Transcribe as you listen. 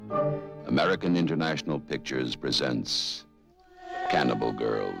American International Pictures presents Cannibal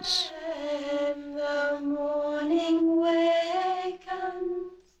Girls. When the morning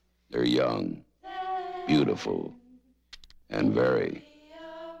wakens, They're young, beautiful, and very,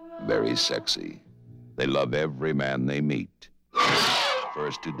 very sexy. They love every man they meet.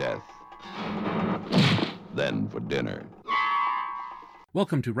 First to death, then for dinner.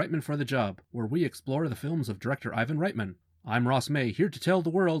 Welcome to Reitman for the Job, where we explore the films of director Ivan Reitman. I'm Ross May, here to tell the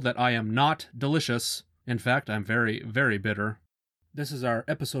world that I am not delicious. In fact, I'm very, very bitter. This is our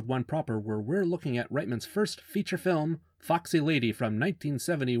episode 1 proper, where we're looking at Reitman's first feature film, Foxy Lady from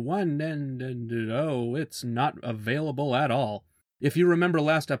 1971, and it's not available at all. If you remember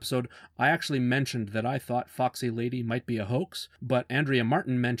last episode, I actually mentioned that I thought Foxy Lady might be a hoax, but Andrea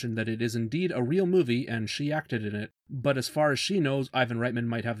Martin mentioned that it is indeed a real movie and she acted in it. But as far as she knows, Ivan Reitman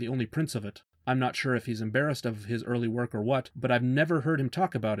might have the only prints of it. I'm not sure if he's embarrassed of his early work or what, but I've never heard him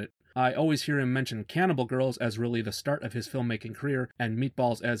talk about it. I always hear him mention Cannibal Girls as really the start of his filmmaking career and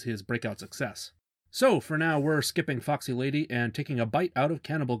Meatballs as his breakout success. So, for now, we're skipping Foxy Lady and taking a bite out of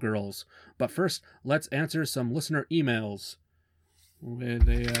Cannibal Girls. But first, let's answer some listener emails.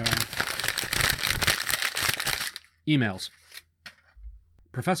 Emails.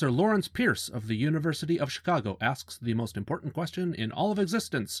 Professor Lawrence Pierce of the University of Chicago asks the most important question in all of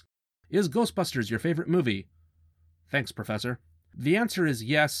existence. Is Ghostbusters your favorite movie? Thanks, Professor. The answer is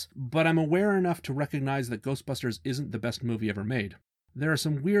yes, but I'm aware enough to recognize that Ghostbusters isn't the best movie ever made. There are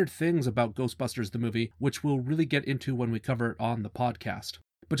some weird things about Ghostbusters the movie, which we'll really get into when we cover it on the podcast.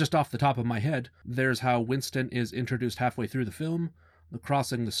 But just off the top of my head, there's how Winston is introduced halfway through the film. The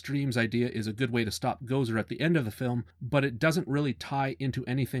crossing the streams idea is a good way to stop Gozer at the end of the film, but it doesn't really tie into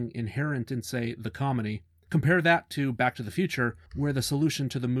anything inherent in, say, the comedy. Compare that to Back to the Future, where the solution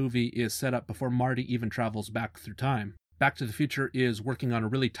to the movie is set up before Marty even travels back through time. Back to the Future is working on a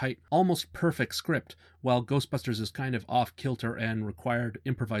really tight, almost perfect script, while Ghostbusters is kind of off-kilter and required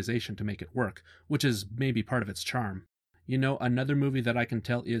improvisation to make it work, which is maybe part of its charm. You know, another movie that I can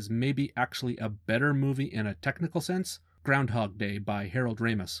tell is maybe actually a better movie in a technical sense? Groundhog Day by Harold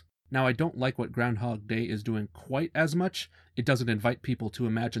Ramis. Now, I don't like what Groundhog Day is doing quite as much. It doesn't invite people to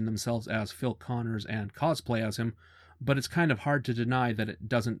imagine themselves as Phil Connors and cosplay as him, but it's kind of hard to deny that it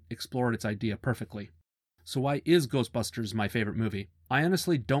doesn't explore its idea perfectly. So why is Ghostbusters my favorite movie? I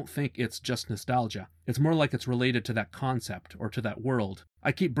honestly don't think it's just nostalgia. It's more like it's related to that concept, or to that world.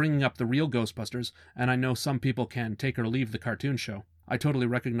 I keep bringing up the real Ghostbusters, and I know some people can take or leave the cartoon show. I totally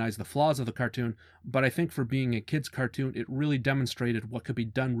recognize the flaws of the cartoon, but I think for being a kid's cartoon, it really demonstrated what could be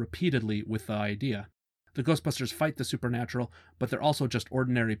done repeatedly with the idea. The Ghostbusters fight the supernatural, but they're also just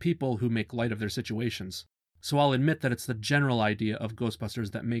ordinary people who make light of their situations. So I'll admit that it's the general idea of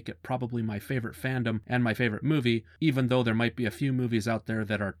Ghostbusters that make it probably my favorite fandom and my favorite movie, even though there might be a few movies out there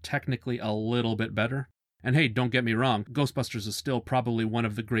that are technically a little bit better. And hey, don't get me wrong, Ghostbusters is still probably one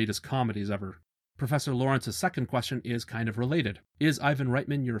of the greatest comedies ever. Professor Lawrence's second question is kind of related. Is Ivan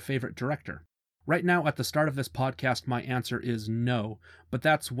Reitman your favorite director? Right now, at the start of this podcast, my answer is no, but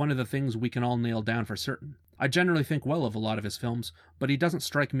that's one of the things we can all nail down for certain. I generally think well of a lot of his films, but he doesn't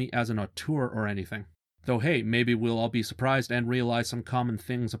strike me as an auteur or anything. Though hey, maybe we'll all be surprised and realize some common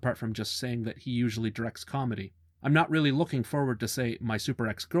things apart from just saying that he usually directs comedy. I'm not really looking forward to, say, My Super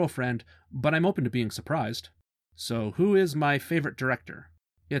Ex-Girlfriend, but I'm open to being surprised. So who is my favorite director?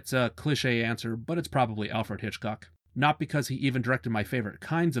 It's a cliché answer, but it's probably Alfred Hitchcock. Not because he even directed my favorite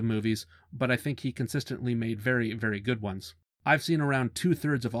kinds of movies, but I think he consistently made very, very good ones. I've seen around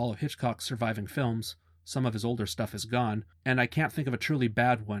 2/3 of all of Hitchcock's surviving films. Some of his older stuff is gone, and I can't think of a truly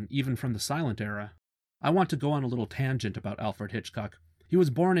bad one, even from the silent era. I want to go on a little tangent about Alfred Hitchcock. He was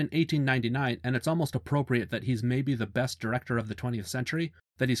born in 1899, and it's almost appropriate that he's maybe the best director of the 20th century,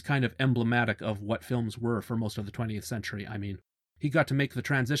 that he's kind of emblematic of what films were for most of the 20th century, I mean. He got to make the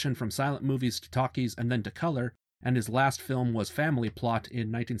transition from silent movies to talkies and then to color, and his last film was Family Plot in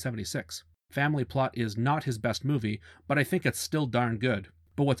 1976. Family Plot is not his best movie, but I think it's still darn good.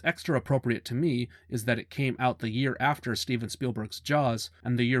 But what's extra appropriate to me is that it came out the year after Steven Spielberg's Jaws,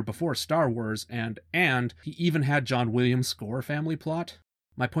 and the year before Star Wars, and he even had John Williams score Family Plot.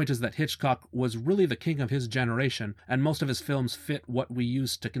 My point is that Hitchcock was really the king of his generation, and most of his films fit what we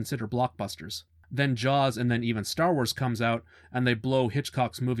used to consider blockbusters. Then Jaws and then even Star Wars comes out, and they blow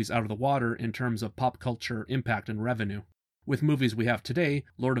Hitchcock's movies out of the water in terms of pop culture impact and revenue. With movies we have today,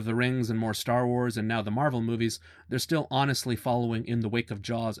 Lord of the Rings and more Star Wars and now the Marvel movies, they're still honestly following in the wake of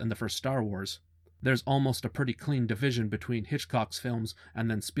Jaws and the first Star Wars. There's almost a pretty clean division between Hitchcock's films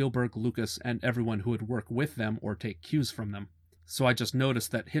and then Spielberg, Lucas, and everyone who would work with them or take cues from them. So I just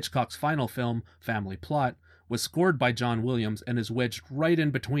noticed that Hitchcock's final film, Family Plot, was scored by John Williams and is wedged right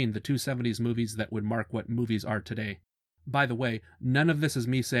in between the two 70s movies that would mark what movies are today. By the way, none of this is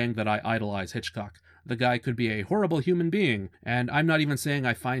me saying that I idolize Hitchcock. The guy could be a horrible human being, and I'm not even saying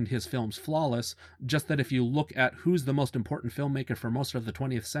I find his films flawless, just that if you look at who's the most important filmmaker for most of the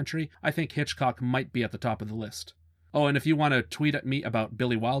 20th century, I think Hitchcock might be at the top of the list. Oh, and if you want to tweet at me about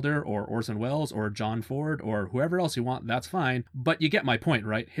Billy Wilder or Orson Welles or John Ford or whoever else you want, that's fine, but you get my point,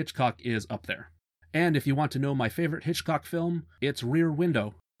 right? Hitchcock is up there. And if you want to know my favorite Hitchcock film, it's Rear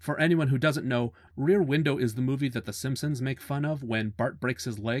Window. For anyone who doesn't know, Rear Window is the movie that The Simpsons make fun of when Bart breaks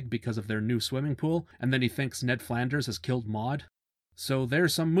his leg because of their new swimming pool, and then he thinks Ned Flanders has killed Maude. So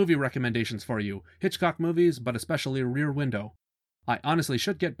there's some movie recommendations for you. Hitchcock movies, but especially Rear Window. I honestly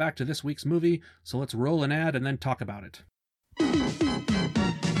should get back to this week's movie, so let's roll an ad and then talk about it.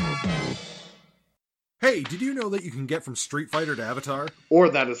 Hey, did you know that you can get from Street Fighter to Avatar? Or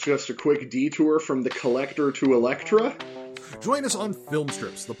that it's just a quick detour from the Collector to Elektra? Join us on Film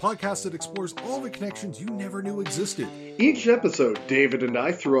Strips, the podcast that explores all the connections you never knew existed. Each episode, David and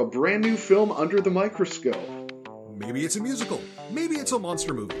I throw a brand new film under the microscope. Maybe it's a musical, maybe it's a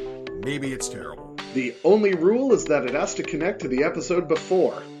monster movie, maybe it's terrible. The only rule is that it has to connect to the episode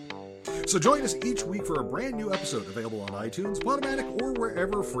before. So join us each week for a brand new episode available on iTunes, Podomatic, or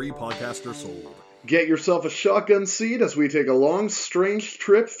wherever free podcasts are sold. Get yourself a shotgun seat as we take a long, strange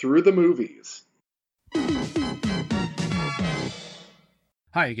trip through the movies.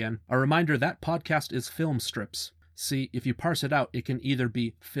 Hi again. A reminder that podcast is Film Strips. See, if you parse it out, it can either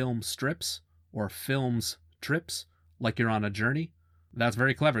be film strips or films trips, like you're on a journey. That's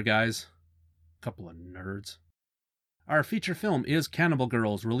very clever, guys. Couple of nerds. Our feature film is Cannibal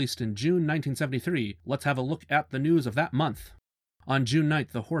Girls, released in June 1973. Let's have a look at the news of that month. On June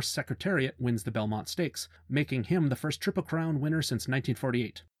 9th, the horse Secretariat wins the Belmont Stakes, making him the first Triple Crown winner since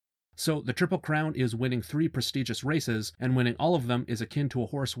 1948. So, the Triple Crown is winning 3 prestigious races, and winning all of them is akin to a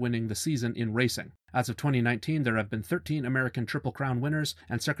horse winning the season in racing. As of 2019, there have been 13 American Triple Crown winners,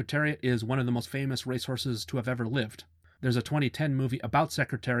 and Secretariat is one of the most famous racehorses to have ever lived. There's a 2010 movie about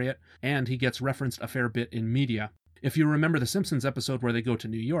Secretariat, and he gets referenced a fair bit in media. If you remember the Simpsons episode where they go to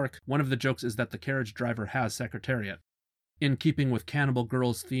New York, one of the jokes is that the carriage driver has Secretariat. In keeping with Cannibal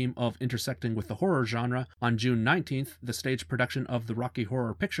Girls' theme of intersecting with the horror genre, on June 19th, the stage production of the Rocky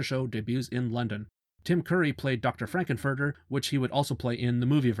Horror Picture Show debuts in London. Tim Curry played Dr. Frankenfurter, which he would also play in the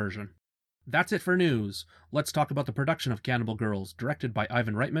movie version. That's it for news. Let's talk about the production of Cannibal Girls, directed by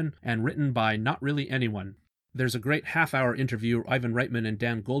Ivan Reitman and written by not really anyone. There's a great half-hour interview Ivan Reitman and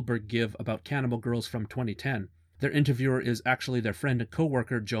Dan Goldberg give about Cannibal Girls from 2010. Their interviewer is actually their friend and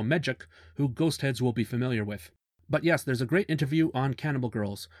co-worker Joe Medjuck, who Ghostheads will be familiar with. But yes, there's a great interview on Cannibal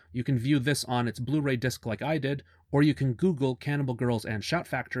Girls. You can view this on its Blu-ray disc like I did, or you can Google Cannibal Girls and Shout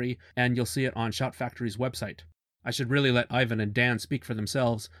Factory, and you'll see it on Shout Factory's website. I should really let Ivan and Dan speak for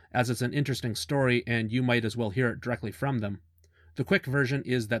themselves, as it's an interesting story and you might as well hear it directly from them. The quick version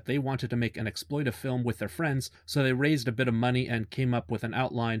is that they wanted to make an exploitive film with their friends, so they raised a bit of money and came up with an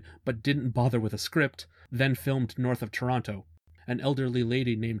outline, but didn't bother with a script, then filmed north of Toronto. An elderly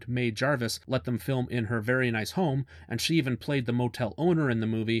lady named Mae Jarvis let them film in her very nice home, and she even played the motel owner in the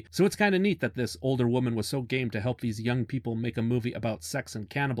movie, so it's kinda neat that this older woman was so game to help these young people make a movie about sex and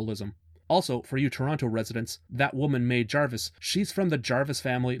cannibalism. Also, for you Toronto residents, that woman Mae Jarvis, she's from the Jarvis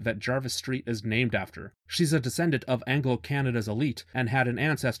family that Jarvis Street is named after. She's a descendant of Anglo-Canada's elite, and had an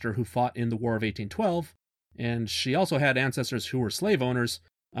ancestor who fought in the War of 1812, and she also had ancestors who were slave owners.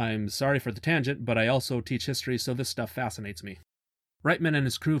 I'm sorry for the tangent, but I also teach history, so this stuff fascinates me. Reitman and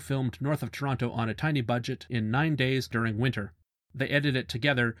his crew filmed north of Toronto on a tiny budget in 9 days during winter. They edited it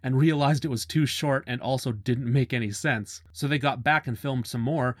together and realized it was too short and also didn't make any sense. So they got back and filmed some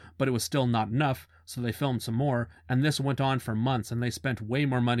more, but it was still not enough, so they filmed some more, and this went on for months and they spent way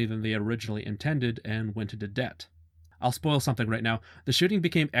more money than they originally intended and went into debt. I'll spoil something right now. The shooting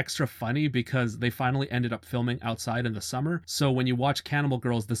became extra funny because they finally ended up filming outside in the summer, so when you watch Cannibal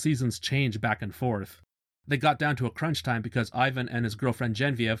Girls, the seasons change back and forth. They got down to a crunch time because Ivan and his girlfriend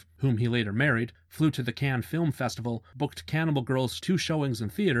Genevieve, whom he later married, flew to the Cannes Film Festival, booked Cannibal Girls 2 showings in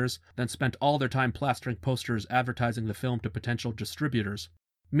theaters, then spent all their time plastering posters advertising the film to potential distributors.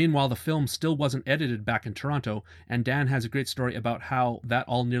 Meanwhile, the film still wasn't edited back in Toronto, and Dan has a great story about how that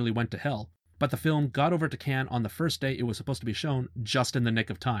all nearly went to hell. But the film got over to Cannes on the first day it was supposed to be shown, just in the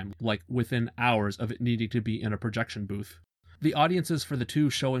nick of time, like within hours of it needing to be in a projection booth. The audiences for the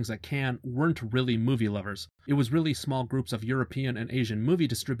 2 showings at Cannes weren't really movie lovers. It was really small groups of European and Asian movie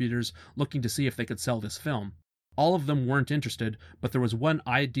distributors looking to see if they could sell this film. All of them weren't interested, but there was one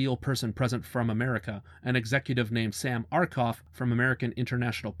ideal person present from America, an executive named Sam Arkoff from American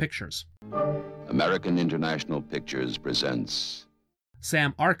International Pictures. American International Pictures presents...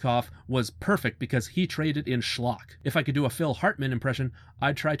 Sam Arkoff was perfect because he traded in schlock. If I could do a Phil Hartman impression,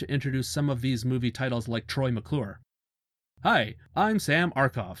 I'd try to introduce some of these movie titles like Troy McClure. Hi, I'm Sam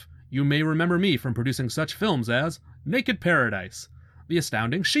Arkoff. You may remember me from producing such films as Naked Paradise, The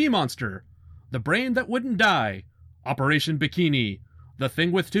Astounding She-Monster, The Brain That Wouldn't Die, Operation Bikini, The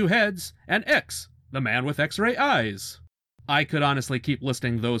Thing with Two Heads, and X, The Man with X-Ray Eyes. I could honestly keep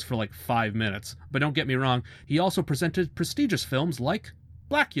listing those for like 5 minutes, but don't get me wrong, he also presented prestigious films like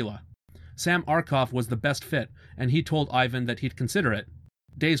Blackula. Sam Arkoff was the best fit, and he told Ivan that he'd consider it.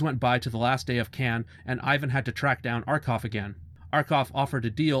 Days went by to the last day of Cannes, and Ivan had to track down Arkoff again. Arkoff offered a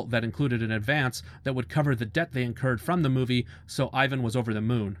deal that included an advance that would cover the debt they incurred from the movie, so Ivan was over the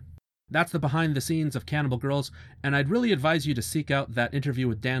moon. That's the behind the scenes of Cannibal Girls, and I'd really advise you to seek out that interview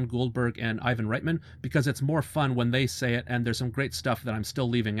with Dan Goldberg and Ivan Reitman, because it's more fun when they say it, and there's some great stuff that I'm still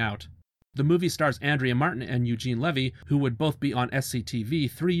leaving out. The movie stars Andrea Martin and Eugene Levy, who would both be on SCTV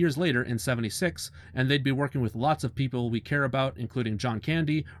 3 years later in '76, and they'd be working with lots of people we care about, including John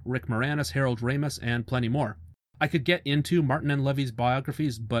Candy, Rick Moranis, Harold Ramis, and plenty more. I could get into Martin and Levy's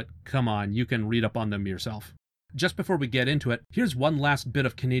biographies, but come on, you can read up on them yourself. Just before we get into it, here's one last bit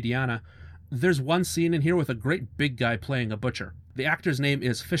of Canadiana. There's one scene in here with a great big guy playing a butcher. The actor's name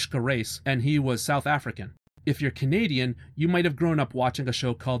is Fishka Race, and he was South African. If you're Canadian, you might have grown up watching a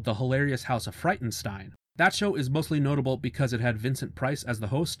show called The Hilarious House of Frightenstein. That show is mostly notable because it had Vincent Price as the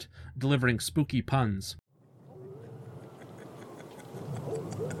host, delivering spooky puns.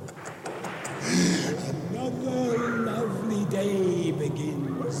 Another lovely day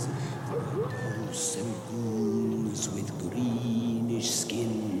begins. Ghosts and ghouls with greenish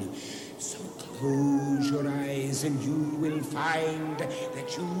skin. So close your eyes and you will find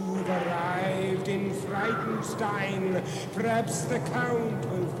that you've arrived in Frightenstein. Perhaps the Count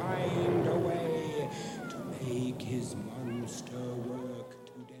will find a way to make his monster work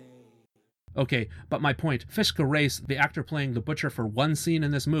today. Okay, but my point, Fishka Race, the actor playing the butcher for one scene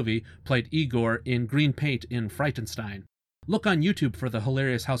in this movie, played Igor in green paint in Frightenstein. Look on YouTube for The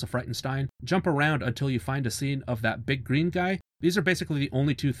Hilarious House of Frightenstein, jump around until you find a scene of that big green guy. These are basically the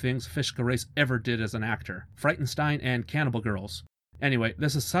only two things Fishka Race ever did as an actor, Frightenstein and Cannibal Girls. Anyway,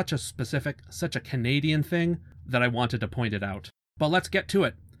 this is such a specific, such a Canadian thing that I wanted to point it out. But let's get to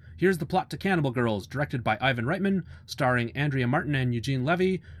it. Here's the plot to Cannibal Girls, directed by Ivan Reitman, starring Andrea Martin and Eugene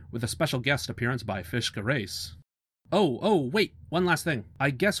Levy, with a special guest appearance by Fishka Race. Wait, one last thing. I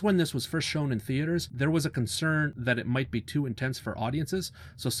guess when this was first shown in theaters, there was a concern that it might be too intense for audiences,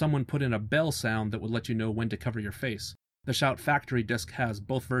 so someone put in a bell sound that would let you know when to cover your face. The Shout Factory disc has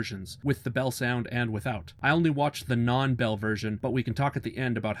both versions, with the bell sound and without. I only watched the non-bell version, but we can talk at the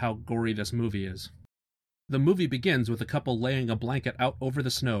end about how gory this movie is. The movie begins with a couple laying a blanket out over the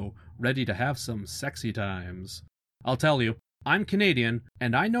snow, ready to have some sexy times. I'll tell you, I'm Canadian,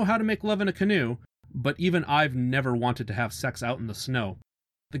 and I know how to make love in a canoe, but even I've never wanted to have sex out in the snow.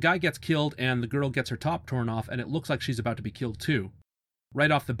 The guy gets killed and the girl gets her top torn off, and it looks like she's about to be killed too. Right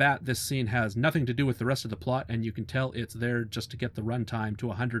off the bat, this scene has nothing to do with the rest of the plot, and you can tell it's there just to get the runtime to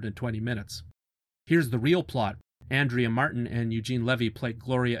 120 minutes. Here's the real plot. Andrea Martin and Eugene Levy play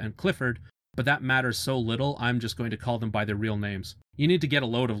Gloria and Clifford, but that matters so little, I'm just going to call them by their real names. You need to get a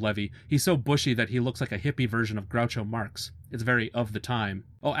load of Levy. He's so bushy that he looks like a hippie version of Groucho Marx. It's very of the time.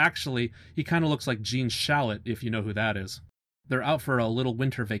 Oh, actually, he kind of looks like Gene Shalit, if you know who that is. They're out for a little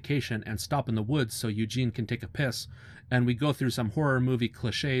winter vacation and stop in the woods so Eugene can take a piss, and we go through some horror movie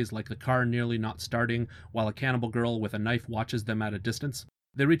cliches like the car nearly not starting while a cannibal girl with a knife watches them at a distance.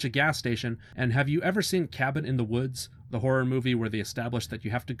 They reach a gas station, and have you ever seen Cabin in the Woods, the horror movie where they establish that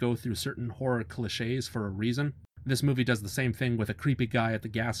you have to go through certain horror cliches for a reason? This movie does the same thing with a creepy guy at the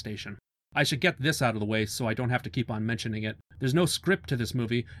gas station. I should get this out of the way so I don't have to keep on mentioning it. There's no script to this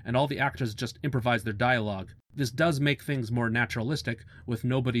movie, and all the actors just improvise their dialogue. This does make things more naturalistic, with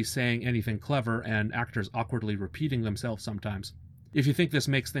nobody saying anything clever and actors awkwardly repeating themselves sometimes. If you think this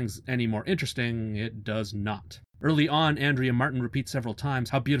makes things any more interesting, it does not. Early on, Andrea Martin repeats several times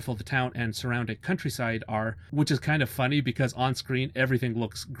how beautiful the town and surrounding countryside are, which is kind of funny because on screen everything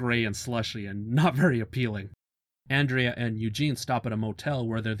looks gray and slushy and not very appealing. Andrea and Eugene stop at a motel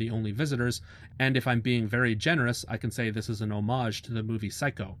where they're the only visitors, and if I'm being very generous, I can say this is an homage to the movie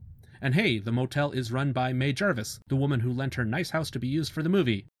Psycho. And hey, the motel is run by May Jarvis, the woman who lent her nice house to be used for the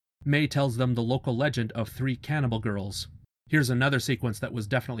movie. May tells them the local legend of 3 cannibal girls. Here's another sequence that was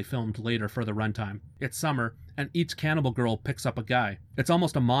definitely filmed later for the runtime. It's summer, and each cannibal girl picks up a guy. It's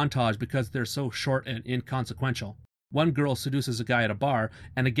almost a montage because they're so short and inconsequential. One girl seduces a guy at a bar,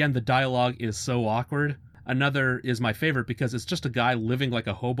 and again the dialogue is so awkward. Another is my favorite because it's just a guy living like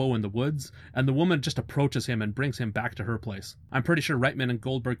a hobo in the woods, and the woman just approaches him and brings him back to her place. I'm pretty sure Reitman and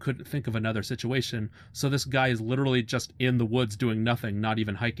Goldberg couldn't think of another situation, so this guy is literally just in the woods doing nothing, not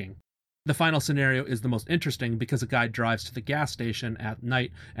even hiking. The final scenario is the most interesting because a guy drives to the gas station at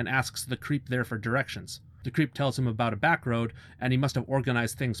night and asks the creep there for directions. The creep tells him about a back road, and he must have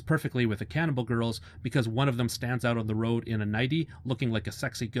organized things perfectly with the cannibal girls because one of them stands out on the road in a nightie, looking like a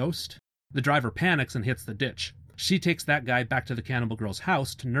sexy ghost. The driver panics and hits the ditch. She takes that guy back to the cannibal girl's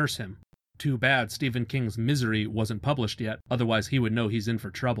house to nurse him. Too bad Stephen King's Misery wasn't published yet, otherwise he would know he's in for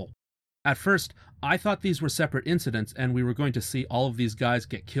trouble. At first, I thought these were separate incidents and we were going to see all of these guys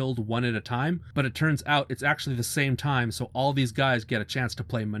get killed one at a time, but it turns out it's actually the same time, so all these guys get a chance to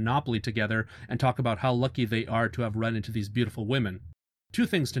play Monopoly together and talk about how lucky they are to have run into these beautiful women. Two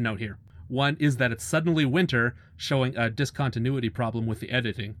things to note here. One is that it's suddenly winter, showing a discontinuity problem with the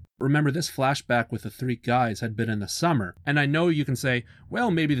editing. Remember, this flashback with the three guys had been in the summer, and I know you can say, well,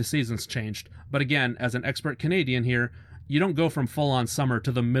 maybe the seasons changed, but again, as an expert Canadian here, you don't go from full-on summer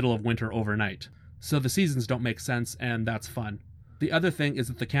to the middle of winter overnight. So the seasons don't make sense, and that's fun. The other thing is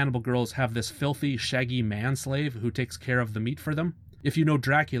that the cannibal girls have this filthy, shaggy man-slave who takes care of the meat for them. If you know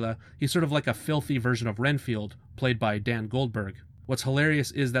Dracula, he's sort of like a filthy version of Renfield, played by Dan Goldberg. What's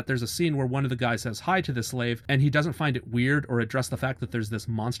hilarious is that there's a scene where one of the guys says hi to the slave, and he doesn't find it weird or address the fact that there's this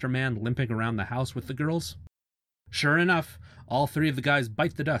monster man limping around the house with the girls. Sure enough, all three of the guys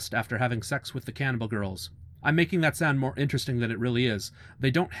bite the dust after having sex with the cannibal girls. I'm making that sound more interesting than it really is. They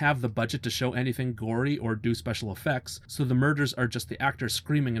don't have the budget to show anything gory or do special effects, so the murders are just the actors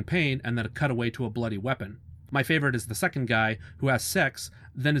screaming in pain and then a cutaway to a bloody weapon. My favorite is the second guy, who has sex,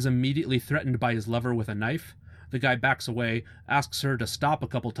 then is immediately threatened by his lover with a knife. The guy backs away, asks her to stop a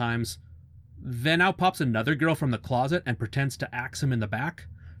couple times. Then out pops another girl from the closet and pretends to axe him in the back.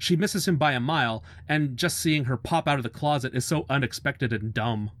 She misses him by a mile, and just seeing her pop out of the closet is so unexpected and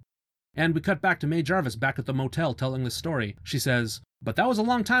dumb. And we cut back to Mae Jarvis back at the motel telling this story. She says, "But that was a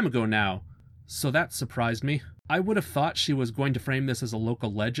long time ago now." So that surprised me. I would have thought she was going to frame this as a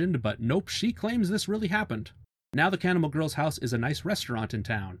local legend, but nope, she claims this really happened. Now the Cannibal Girl's house is a nice restaurant in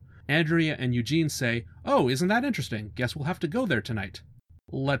town. Andrea and Eugene say, "Oh, isn't that interesting? Guess we'll have to go there tonight."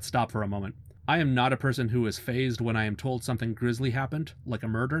 Let's stop for a moment. I am not a person who is fazed when I am told something grisly happened, like a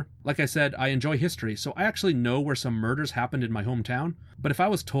murder. Like I said, I enjoy history, so I actually know where some murders happened in my hometown, but if I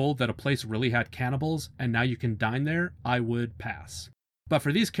was told that a place really had cannibals and now you can dine there, I would pass. But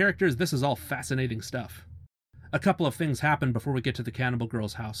for these characters, this is all fascinating stuff. A couple of things happen before we get to the Cannibal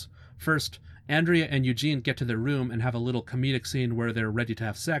Girl's house. First, Andrea and Eugene get to their room and have a little comedic scene where they're ready to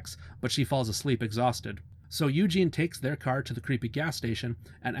have sex, but she falls asleep exhausted. So Eugene takes their car to the creepy gas station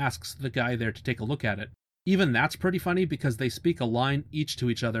and asks the guy there to take a look at it. Even that's pretty funny because they speak a line each to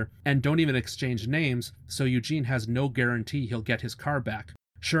each other and don't even exchange names, so Eugene has no guarantee he'll get his car back.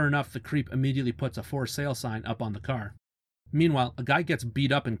 Sure enough, the creep immediately puts a for sale sign up on the car. Meanwhile, a guy gets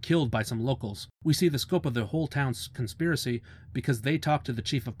beat up and killed by some locals. We see the scope of the whole town's conspiracy because they talk to the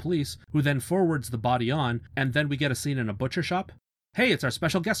chief of police, who then forwards the body on, and then we get a scene in a butcher shop. Hey, it's our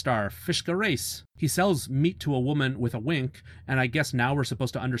special guest star, Fishka Race. He sells meat to a woman with a wink, and I guess now we're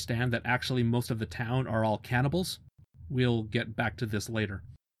supposed to understand that actually most of the town are all cannibals. We'll get back to this later.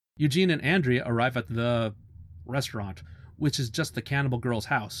 Eugene and Andrea arrive at the restaurant, which is just the Cannibal Girl's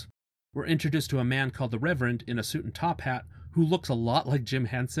house. We're introduced to a man called the Reverend in a suit and top hat who looks a lot like Jim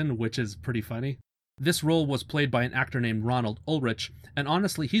Henson, which is pretty funny. This role was played by an actor named Ronald Ulrich, and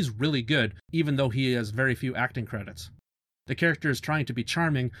honestly, he's really good, even though he has very few acting credits. The character is trying to be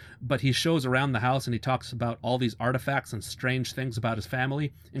charming, but he shows around the house and he talks about all these artifacts and strange things about his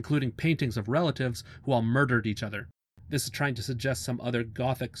family, including paintings of relatives who all murdered each other. This is trying to suggest some other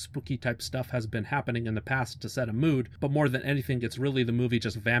gothic, spooky type stuff has been happening in the past to set a mood, but more than anything, it's really the movie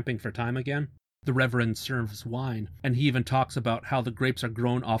just vamping for time again. The Reverend serves wine, and he even talks about how the grapes are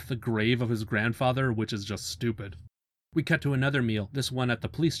grown off the grave of his grandfather, which is just stupid. We cut to another meal, this one at the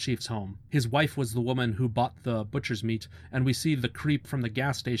police chief's home. His wife was the woman who bought the butcher's meat, and we see the creep from the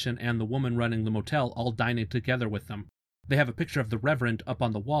gas station and the woman running the motel all dining together with them. They have a picture of the Reverend up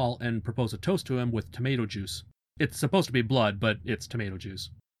on the wall and propose a toast to him with tomato juice. It's supposed to be blood, but it's tomato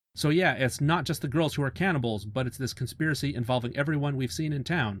juice. So yeah, it's not just the girls who are cannibals, but it's this conspiracy involving everyone we've seen in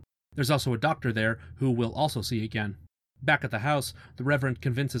town. There's also a doctor there, who we'll also see again. Back at the house, the Reverend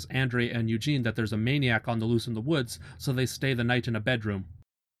convinces Andrea and Eugene that there's a maniac on the loose in the woods, so they stay the night in a bedroom.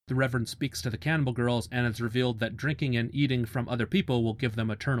 The Reverend speaks to the cannibal girls, and it's revealed that drinking and eating from other people will give them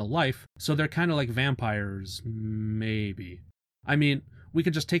eternal life, so they're kind of like vampires. Maybe. I mean, we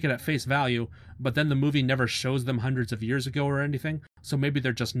could just take it at face value, but then the movie never shows them hundreds of years ago or anything, so maybe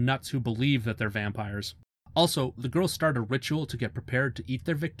they're just nuts who believe that they're vampires. Also, the girls start a ritual to get prepared to eat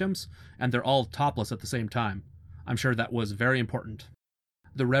their victims, and they're all topless at the same time. I'm sure that was very important.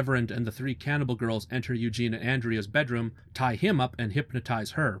 The Reverend and the 3 cannibal girls enter Eugene and Andrea's bedroom, tie him up, and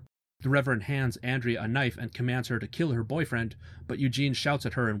hypnotize her. The Reverend hands Andrea a knife and commands her to kill her boyfriend, but Eugene shouts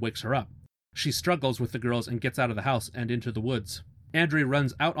at her and wakes her up. She struggles with the girls and gets out of the house and into the woods. Andrea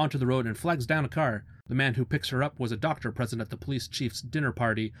runs out onto the road and flags down a car. The man who picks her up was a doctor present at the police chief's dinner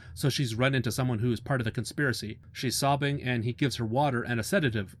party, so she's run into someone who is part of the conspiracy. She's sobbing, and he gives her water and a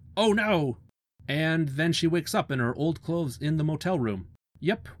sedative. Oh no! And then she wakes up in her old clothes in the motel room.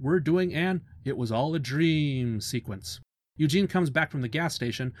 Yep, we're doing an "it was all a dream" sequence. Eugene comes back from the gas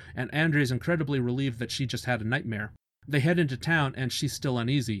station, and Andrea's incredibly relieved that she just had a nightmare. They head into town, and she's still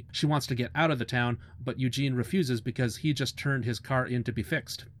uneasy. She wants to get out of the town, but Eugene refuses because he just turned his car in to be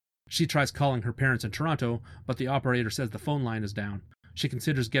fixed. She tries calling her parents in Toronto, but the operator says the phone line is down. She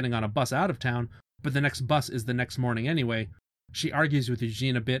considers getting on a bus out of town, but the next bus is the next morning anyway. She argues with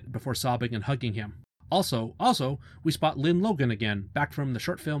Eugene a bit before sobbing and hugging him. Also, we spot Lynn Logan again, back from the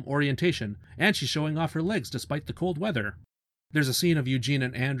short film Orientation, and she's showing off her legs despite the cold weather. There's a scene of Eugene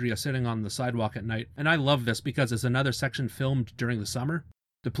and Andrea sitting on the sidewalk at night, and I love this because it's another section filmed during the summer.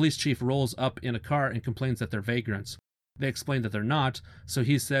 The police chief rolls up in a car and complains that they're vagrants. They explain that they're not, so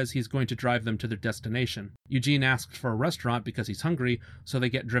he says he's going to drive them to their destination. Eugene asks for a restaurant because he's hungry, so they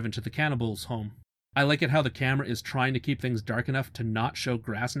get driven to the cannibals' home. I like it how the camera is trying to keep things dark enough to not show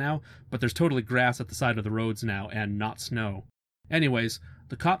grass now, but there's totally grass at the side of the roads now, and not snow. Anyways,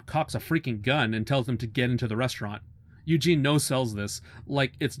 the cop cocks a freaking gun and tells them to get into the restaurant. Eugene no-sells this,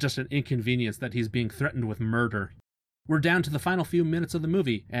 like it's just an inconvenience that he's being threatened with murder. We're down to the final few minutes of the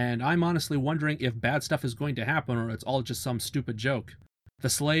movie, and I'm honestly wondering if bad stuff is going to happen or it's all just some stupid joke. The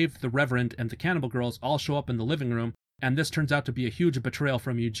slave, the Reverend, and the cannibal girls all show up in the living room, and this turns out to be a huge betrayal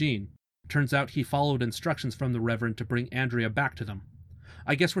from Eugene. Turns out he followed instructions from the Reverend to bring Andrea back to them.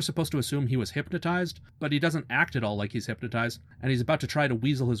 I guess we're supposed to assume he was hypnotized, but he doesn't act at all like he's hypnotized, and he's about to try to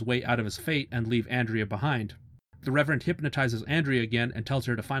weasel his way out of his fate and leave Andrea behind. The Reverend hypnotizes Andrea again and tells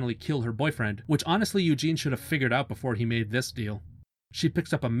her to finally kill her boyfriend, which honestly Eugene should have figured out before he made this deal. She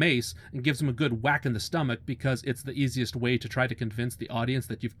picks up a mace and gives him a good whack in the stomach because it's the easiest way to try to convince the audience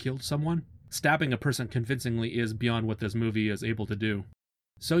that you've killed someone. Stabbing a person convincingly is beyond what this movie is able to do.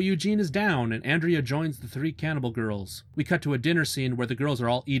 So Eugene is down, and Andrea joins the 3 cannibal girls. We cut to a dinner scene where the girls are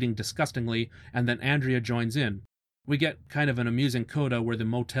all eating disgustingly, and then Andrea joins in. We get kind of an amusing coda where the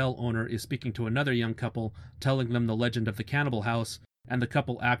motel owner is speaking to another young couple, telling them the legend of the cannibal house, and the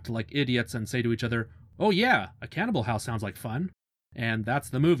couple act like idiots and say to each other, "Oh yeah, a cannibal house sounds like fun." And that's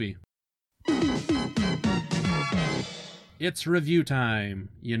the movie. It's review time.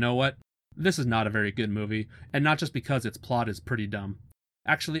 You know what? This is not a very good movie, and not just because its plot is pretty dumb.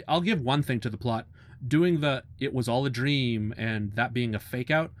 Actually, I'll give one thing to the plot. Doing the "it was all a dream" and that being a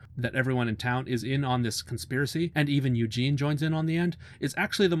fake out, that everyone in town is in on this conspiracy, and even Eugene joins in on the end, is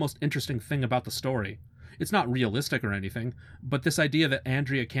actually the most interesting thing about the story. It's not realistic or anything, but this idea that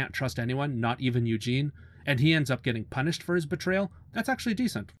Andrea can't trust anyone, not even Eugene, and he ends up getting punished for his betrayal, that's actually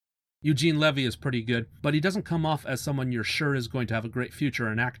decent. Eugene Levy is pretty good, but he doesn't come off as someone you're sure is going to have a great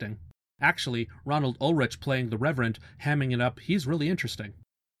future in acting. Actually, Ronald Ulrich playing the Reverend, hamming it up, he's really interesting.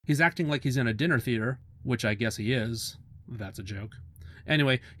 He's acting like he's in a dinner theater, which I guess he is. That's a joke.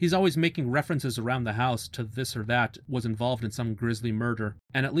 Anyway, he's always making references around the house to this or that was involved in some grisly murder,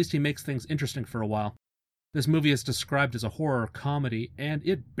 and at least he makes things interesting for a while. This movie is described as a horror comedy, and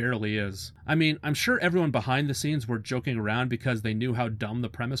it barely is. I mean, I'm sure everyone behind the scenes were joking around because they knew how dumb the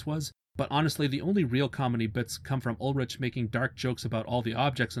premise was, but honestly, the only real comedy bits come from Ulrich making dark jokes about all the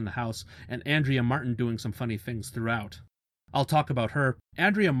objects in the house, and Andrea Martin doing some funny things throughout. I'll talk about her.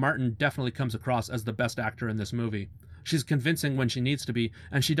 Andrea Martin definitely comes across as the best actor in this movie. She's convincing when she needs to be,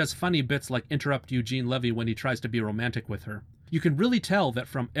 and she does funny bits like interrupt Eugene Levy when he tries to be romantic with her. You can really tell that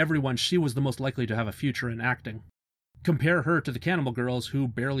from everyone she was the most likely to have a future in acting. Compare her to the Cannibal Girls, who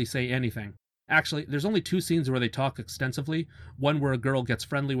barely say anything. Actually, there's only 2 scenes where they talk extensively, one where a girl gets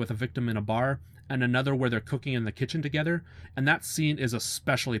friendly with a victim in a bar, and another where they're cooking in the kitchen together, and that scene is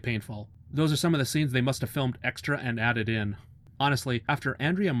especially painful. Those are some of the scenes they must have filmed extra and added in. Honestly, after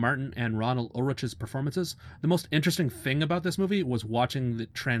Andrea Martin and Ronald Ulrich's performances, the most interesting thing about this movie was watching the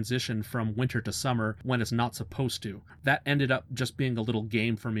transition from winter to summer when it's not supposed to. That ended up just being a little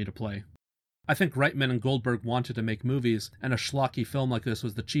game for me to play. I think Reitman and Goldberg wanted to make movies, and a schlocky film like this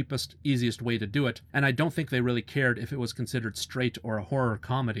was the cheapest, easiest way to do it, and I don't think they really cared if it was considered straight or a horror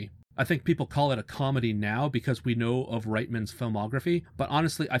comedy. I think people call it a comedy now because we know of Reitman's filmography, but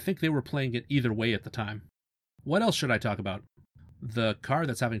honestly, I think they were playing it either way at the time. What else should I talk about? The car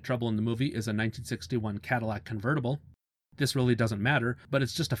that's having trouble in the movie is a 1961 Cadillac convertible. This really doesn't matter, but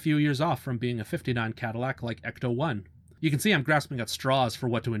it's just a few years off from being a 59 Cadillac like Ecto-1. You can see I'm grasping at straws for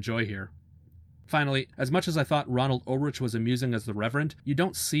what to enjoy here. Finally, as much as I thought Ronald Ulrich was amusing as the Reverend, you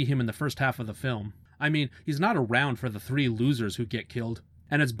don't see him in the first half of the film. I mean, he's not around for the 3 losers who get killed.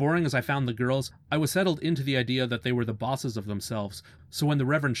 And as boring as I found the girls, I was settled into the idea that they were the bosses of themselves, so when the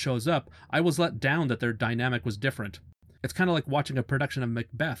Reverend shows up, I was let down that their dynamic was different. It's kind of like watching a production of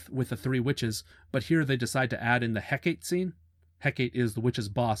Macbeth with the 3 witches, but here they decide to add in the Hecate scene. Hecate is the witch's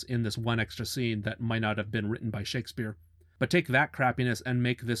boss in this one extra scene that might not have been written by Shakespeare. But take that crappiness and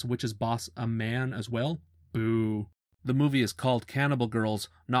make this witch's boss a man as well? Boo. The movie is called Cannibal Girls,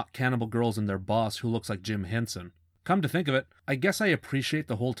 not Cannibal Girls and their boss who looks like Jim Henson. Come to think of it, I guess I appreciate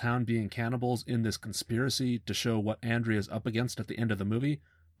the whole town being cannibals in this conspiracy to show what Andrea's up against at the end of the movie,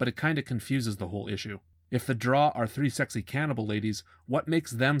 but it kinda confuses the whole issue. If the draw are 3 sexy cannibal ladies, what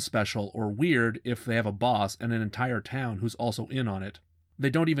makes them special or weird if they have a boss and an entire town who's also in on it? They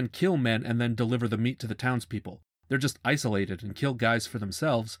don't even kill men and then deliver the meat to the townspeople. They're just isolated and kill guys for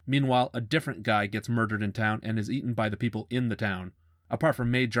themselves. Meanwhile, a different guy gets murdered in town and is eaten by the people in the town. Apart from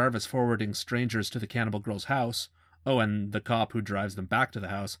Mae Jarvis forwarding strangers to the cannibal girl's house, and the cop who drives them back to the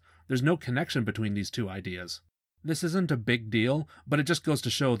house, there's no connection between these 2 ideas. This isn't a big deal, but it just goes to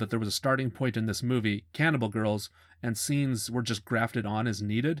show that there was a starting point in this movie, Cannibal Girls, and scenes were just grafted on as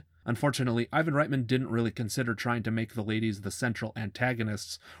needed. Unfortunately, Ivan Reitman didn't really consider trying to make the ladies the central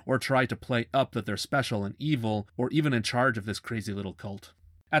antagonists, or try to play up that they're special and evil, or even in charge of this crazy little cult.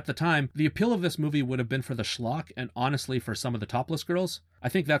 At the time, the appeal of this movie would have been for the schlock, and honestly for some of the topless girls. I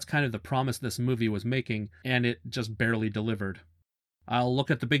think that's kind of the promise this movie was making, and it just barely delivered. I'll look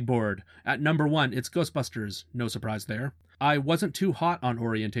at the big board. At number 1, it's Ghostbusters. No surprise there. I wasn't too hot on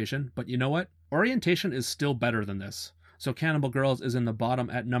Orientation, but you know what? Orientation is still better than this. So Cannibal Girls is in the bottom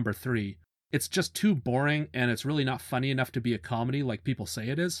at number 3. It's just too boring, and it's really not funny enough to be a comedy like people say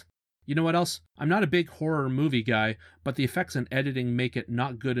it is. You know what else? I'm not a big horror movie guy, but the effects and editing make it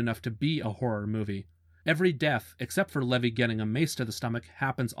not good enough to be a horror movie. Every death, except for Levy getting a mace to the stomach,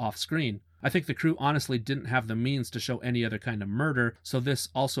 happens off-screen. I think the crew honestly didn't have the means to show any other kind of murder, so this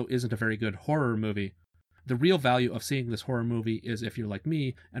also isn't a very good horror movie. The real value of seeing this horror movie is if you're like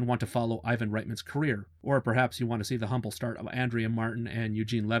me and want to follow Ivan Reitman's career, or perhaps you want to see the humble start of Andrea Martin and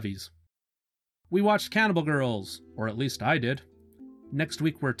Eugene Levy's. We watched Cannibal Girls, or at least I did. Next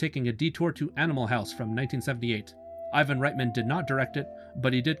week we're taking a detour to Animal House from 1978. Ivan Reitman did not direct it,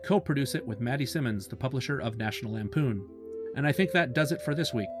 but he did co-produce it with Maddie Simmons, the publisher of National Lampoon. And I think that does it for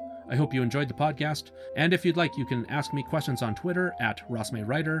this week. I hope you enjoyed the podcast, and if you'd like, you can ask me questions on Twitter at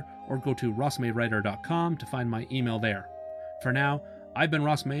RossMayWriter, or go to rossmaywriter.com to find my email there. For now, I've been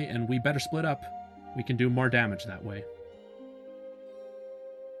Ross May, and we better split up. We can do more damage that way.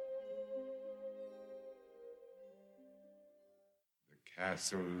 The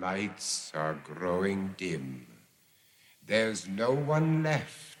castle lights are growing dim. There's no one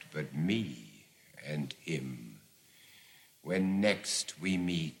left but me and him. When next we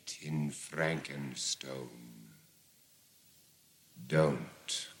meet in Frankenstone,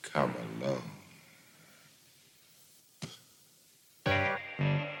 don't come alone.